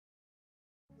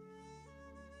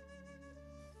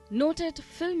Noted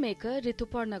filmmaker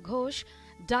Rituparno Ghosh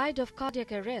died of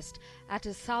cardiac arrest at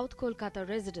his South Kolkata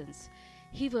residence.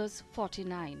 He was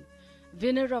 49.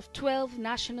 Winner of 12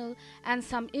 national and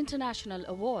some international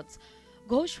awards,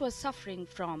 Ghosh was suffering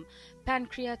from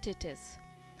pancreatitis.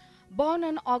 Born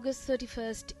on August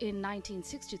 31st in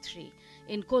 1963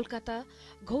 in Kolkata,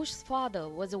 Ghosh's father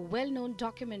was a well-known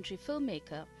documentary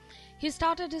filmmaker. He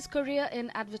started his career in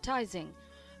advertising.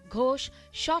 Ghosh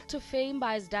shot to fame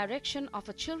by his direction of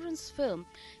a children's film,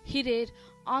 Hirer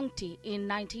Angti, in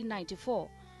 1994.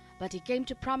 But he came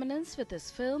to prominence with his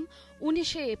film,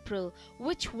 Unishe April,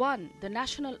 which won the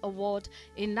National Award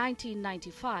in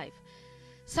 1995.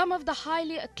 Some of the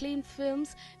highly acclaimed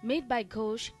films made by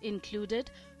Ghosh included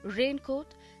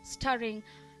Raincoat, starring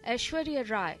Aishwarya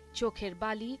Rai, Chokher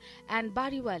Bali and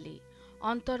Bariwali,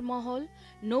 Antar Mahal,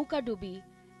 Nauka Dubi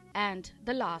and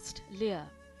The Last Lear.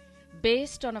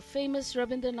 Based on a famous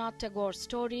Rabindranath Tagore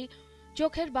story,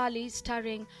 Chokher Bali,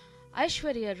 starring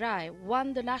Aishwarya Rai,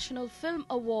 won the National Film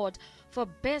Award for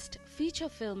Best Feature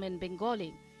Film in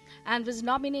Bengali and was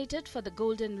nominated for the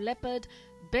Golden Leopard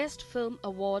Best Film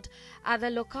Award at the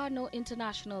Locarno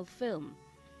International Film.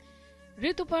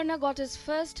 Rituparno got his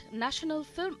first National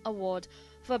Film Award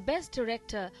for Best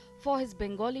Director for his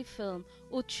Bengali film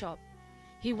Utsab.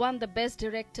 He won the Best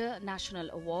Director National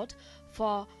Award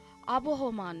for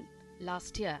Abohoman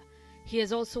last year. He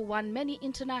has also won many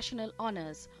international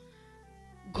honors.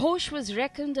 Ghosh was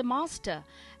reckoned a master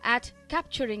at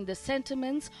capturing the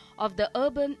sentiments of the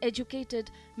urban educated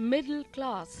middle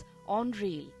class on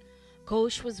reel.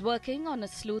 Ghosh was working on a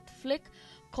sleuth flick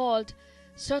called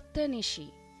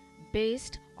Satyanishi,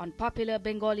 based on popular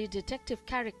Bengali detective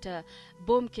character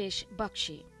Byomkesh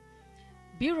Bakshi.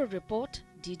 Bureau Report,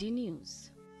 DD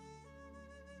News.